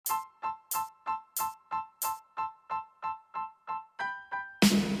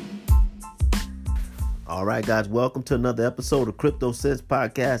All right, guys, welcome to another episode of Crypto Sense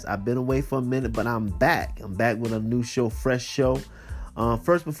Podcast. I've been away for a minute, but I'm back. I'm back with a new show, fresh show.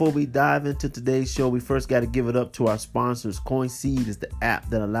 First, before we dive into today's show, we first got to give it up to our sponsors. CoinSeed is the app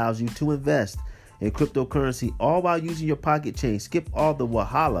that allows you to invest in cryptocurrency all while using your pocket change. Skip all the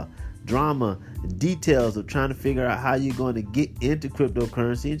wahala, drama, and details of trying to figure out how you're going to get into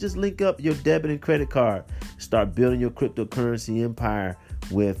cryptocurrency and just link up your debit and credit card. Start building your cryptocurrency empire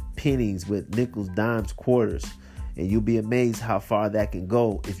with pennies, with nickels, dimes, quarters, and you'll be amazed how far that can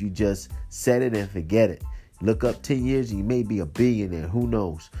go if you just set it and forget it. Look up 10 years and you may be a billionaire, who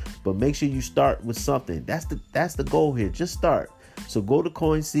knows? But make sure you start with something. That's the goal here. Just start. So go to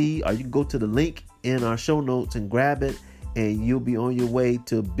CoinSeed, or you can go to the link in our show notes and grab it, and you'll be on your way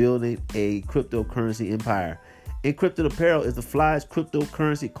to building a cryptocurrency empire. Encrypted Apparel is the flyest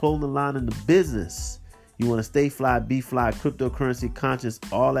cryptocurrency clothing line in the business. You want to stay fly, be fly, cryptocurrency conscious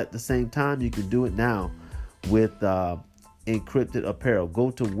all at the same time? You can do it now with Encrypted Apparel. Go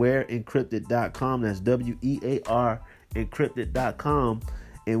to wearencrypted.com. That's WEAR encrypted.com.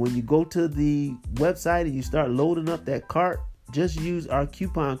 And when you go to the website and you start loading up that cart, just use our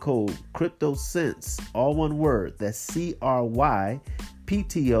coupon code CryptoSense, all one word. That's CryptoCentz,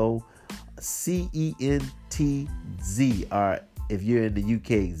 or if you're in the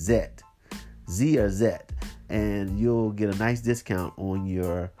UK, Z or Z, and you'll get a nice discount on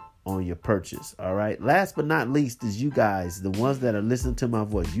your purchase. All right. Last but not least is you guys, the ones that are listening to my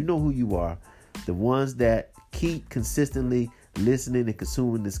voice. You know who you are. The ones that keep consistently listening and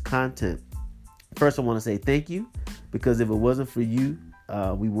consuming this content. First, I want to say thank you, because if it wasn't for you,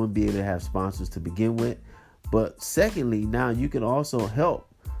 we wouldn't be able to have sponsors to begin with. But secondly, now you can also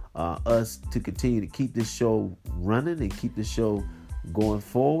help us to continue to keep this show running and keep this show going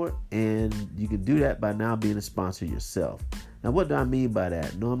forward. And you can do that by now being a sponsor yourself. Now, what do I mean by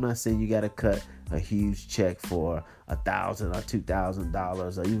that? No, I'm not saying you got to cut a huge check for $1,000 or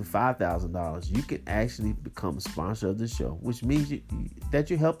 $2,000 or even $5,000. You can actually become a sponsor of the show, which means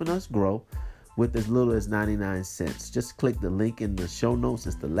that you're helping us grow with as little as 99 cents. Just click the link in the show notes.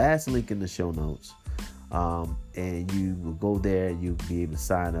 It's the last link in the show notes. And you will go there and you'll be able to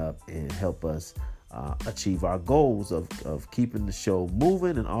sign up and help us achieve our goals of keeping the show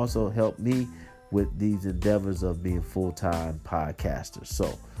moving, and also help me with these endeavors of being full-time podcasters.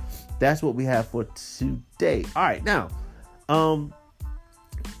 So that's what we have for today. All right. Now,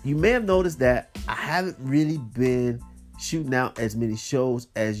 you may have noticed that I haven't really been shooting out as many shows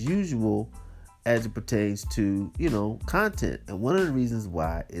as usual as it pertains to, content. And one of the reasons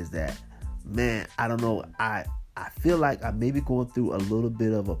why is that, man, I don't know. I feel like I may be going through a little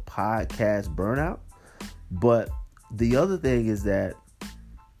bit of a podcast burnout. But the other thing is that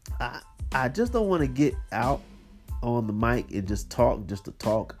I just don't want to get out on the mic and just talk just to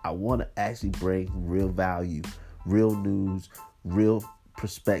talk. I want to actually bring real value, real news, real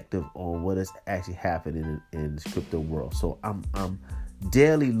perspective on what is actually happening in this crypto world. So I'm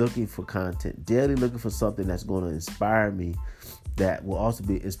daily looking for content, daily looking for something that's going to inspire me, that will also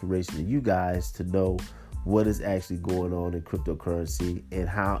be an inspiration to you guys to know what is actually going on in cryptocurrency and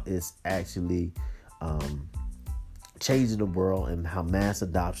how it's actually changing the world and how mass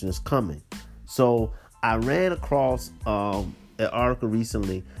adoption is coming. So I ran across an article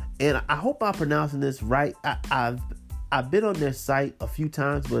recently, and I hope I'm pronouncing this right. I've been on their site a few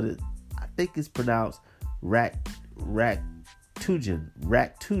times, but I think it's pronounced Rakuten,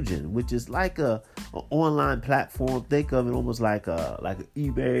 which is like an online platform. Think of it almost like an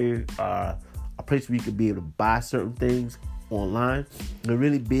eBay, a place where you could be able to buy certain things online. They're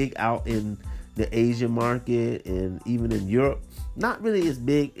really big out in the Asian market and even in Europe. Not really as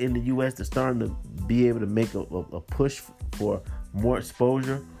big in the US. They're starting to be able to make a push for more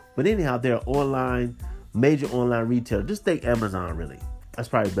exposure. But anyhow, they're major online retailer. Just think Amazon, really. That's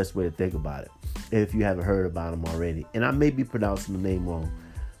probably the best way to think about it, if you haven't heard about them already. And I may be pronouncing the name wrong,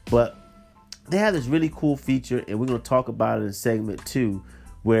 but they have this really cool feature, and we're going to talk about it in segment 2,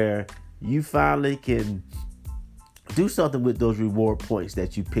 where you finally can do something with those reward points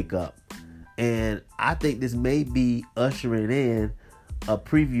that you pick up. And I think this may be ushering in a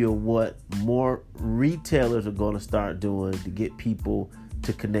preview of what more retailers are going to start doing to get people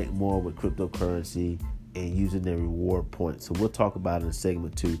to connect more with cryptocurrency and using their reward points. So we'll talk about it in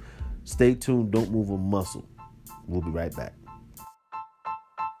segment 2. Stay tuned. Don't move a muscle. We'll be right back.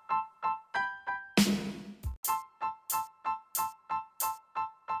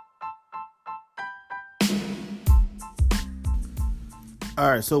 All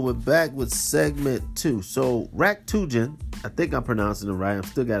right, so we're back with segment 2. So Rakuten, I think I'm pronouncing it right. I'm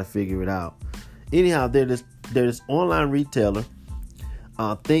still got to figure it out. Anyhow, they're this online retailer.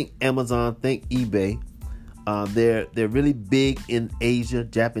 Think Amazon, think eBay. They're really big in Asia,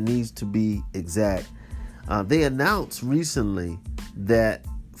 Japanese to be exact. They announced recently that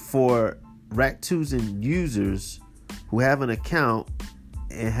for Rakuten users who have an account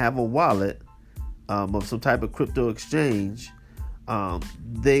and have a wallet of some type of crypto exchange,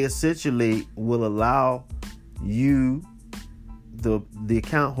 they essentially will allow you, the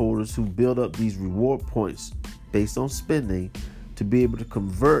account holders who build up these reward points based on spending, to be able to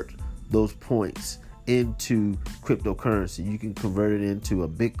convert those points into cryptocurrency. You can convert it into a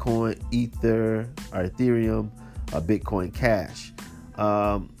Bitcoin, Ether, or Ethereum, or Bitcoin Cash.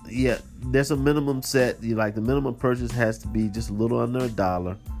 There's a minimum set. Like the minimum purchase has to be just a little under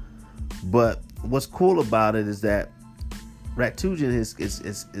 $1. But what's cool about it is that Rakuten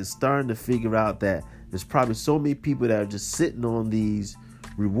is starting to figure out that there's probably so many people that are just sitting on these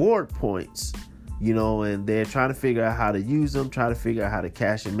reward points, and they're trying to figure out how to use them, trying to figure out how to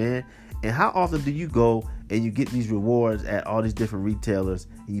cash them in. And how often do you go and you get these rewards at all these different retailers,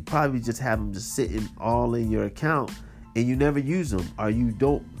 and you probably just have them just sitting all in your account and you never use them, or you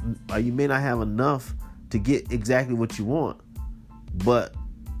may not have enough to get exactly what you want. But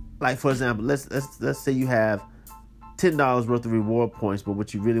like, for example, let's say you have $10 worth of reward points, but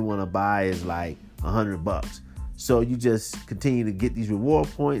what you really want to buy is like $100. So you just continue to get these reward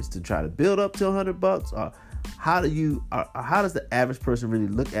points to try to build up to $100. Or how does the average person really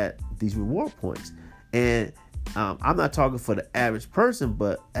look at these reward points? And I'm not talking for the average person,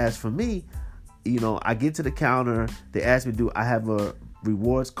 but as for me, I get to the counter, they ask me, do I have a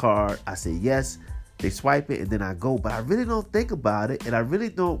rewards card? I say yes. They swipe it, and then I go, but I really don't think about it, and I really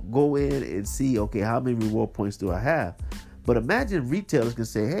don't go in and see, okay, how many reward points do I have? But imagine retailers can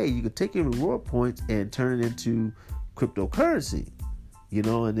say, hey, you can take your reward points and turn it into cryptocurrency,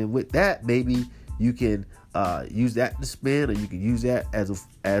 and then with that, maybe you can use that to spend, or you can use that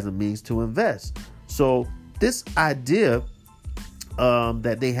as a means to invest. So this idea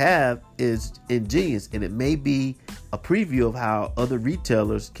that they have is ingenious, and it may be a preview of how other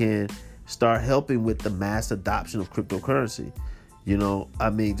retailers can start helping with the mass adoption of cryptocurrency.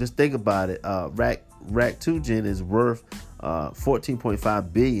 Just think about it. Rakuten is worth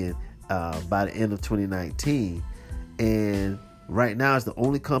 $14.5 billion by the end of 2019, and right now it's the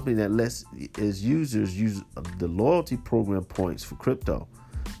only company that lets its users use the loyalty program points for crypto.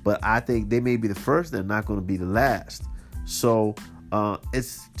 But I think they may be the first, they're not going to be the last. So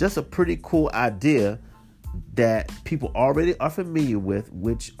it's just a pretty cool idea that people already are familiar with,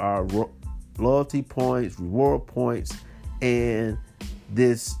 which are loyalty points, reward points, and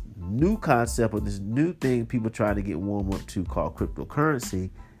this new concept, or this new thing people trying to get warm up to, called cryptocurrency,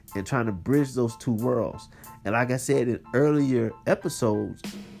 and trying to bridge those two worlds. And like I said in earlier episodes,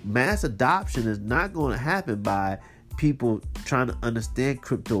 mass adoption is not going to happen by people trying to understand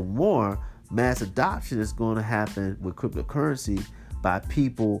crypto more. Mass adoption is going to happen with cryptocurrency by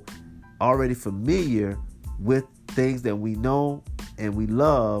people already familiar with things that we know and we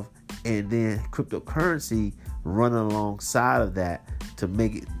love, and then cryptocurrency running alongside of that to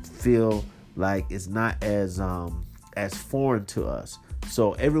make it feel like it's not as foreign to us.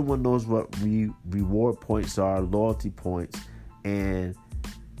 So everyone knows what reward points are, loyalty points, and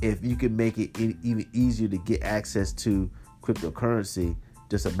if you can make it even easier to get access to cryptocurrency,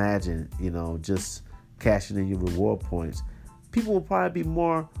 just imagine, just cashing in your reward points. People will probably be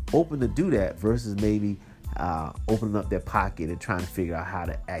more open to do that versus maybe opening up their pocket and trying to figure out how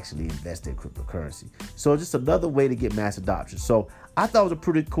to actually invest in cryptocurrency. So just another way to get mass adoption. So I thought it was a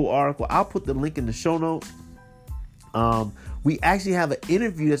pretty cool article. I'll put the link in the show notes. We actually have an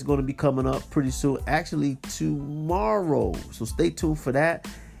interview that's going to be coming up pretty soon, actually tomorrow. So stay tuned for that.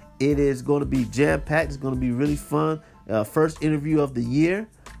 It is going to be jam-packed. It's going to be really fun. First interview of the year.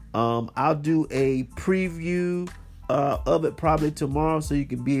 I'll do a preview of it probably tomorrow, so you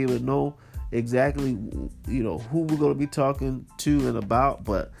can be able to know exactly who we're going to be talking to and about.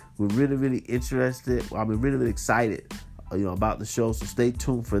 But we're really, really interested. I'm really, really excited about the show, so stay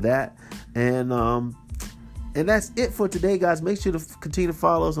tuned for that. And that's it for today, guys. Make sure to continue to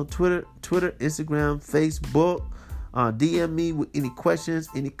follow us on Twitter, Instagram, Facebook. DM me with any questions,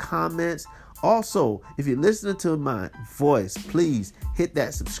 any comments. Also, if you're listening to my voice, please hit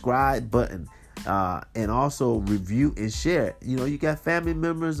that subscribe button, and also review and share. You got family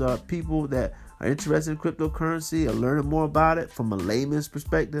members or people that are interested in cryptocurrency or learning more about it from a layman's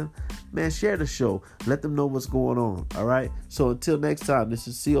perspective. Man, share the show. Let them know what's going on. All right. So until next time, this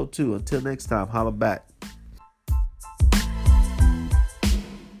is CO2. Until next time, holla back.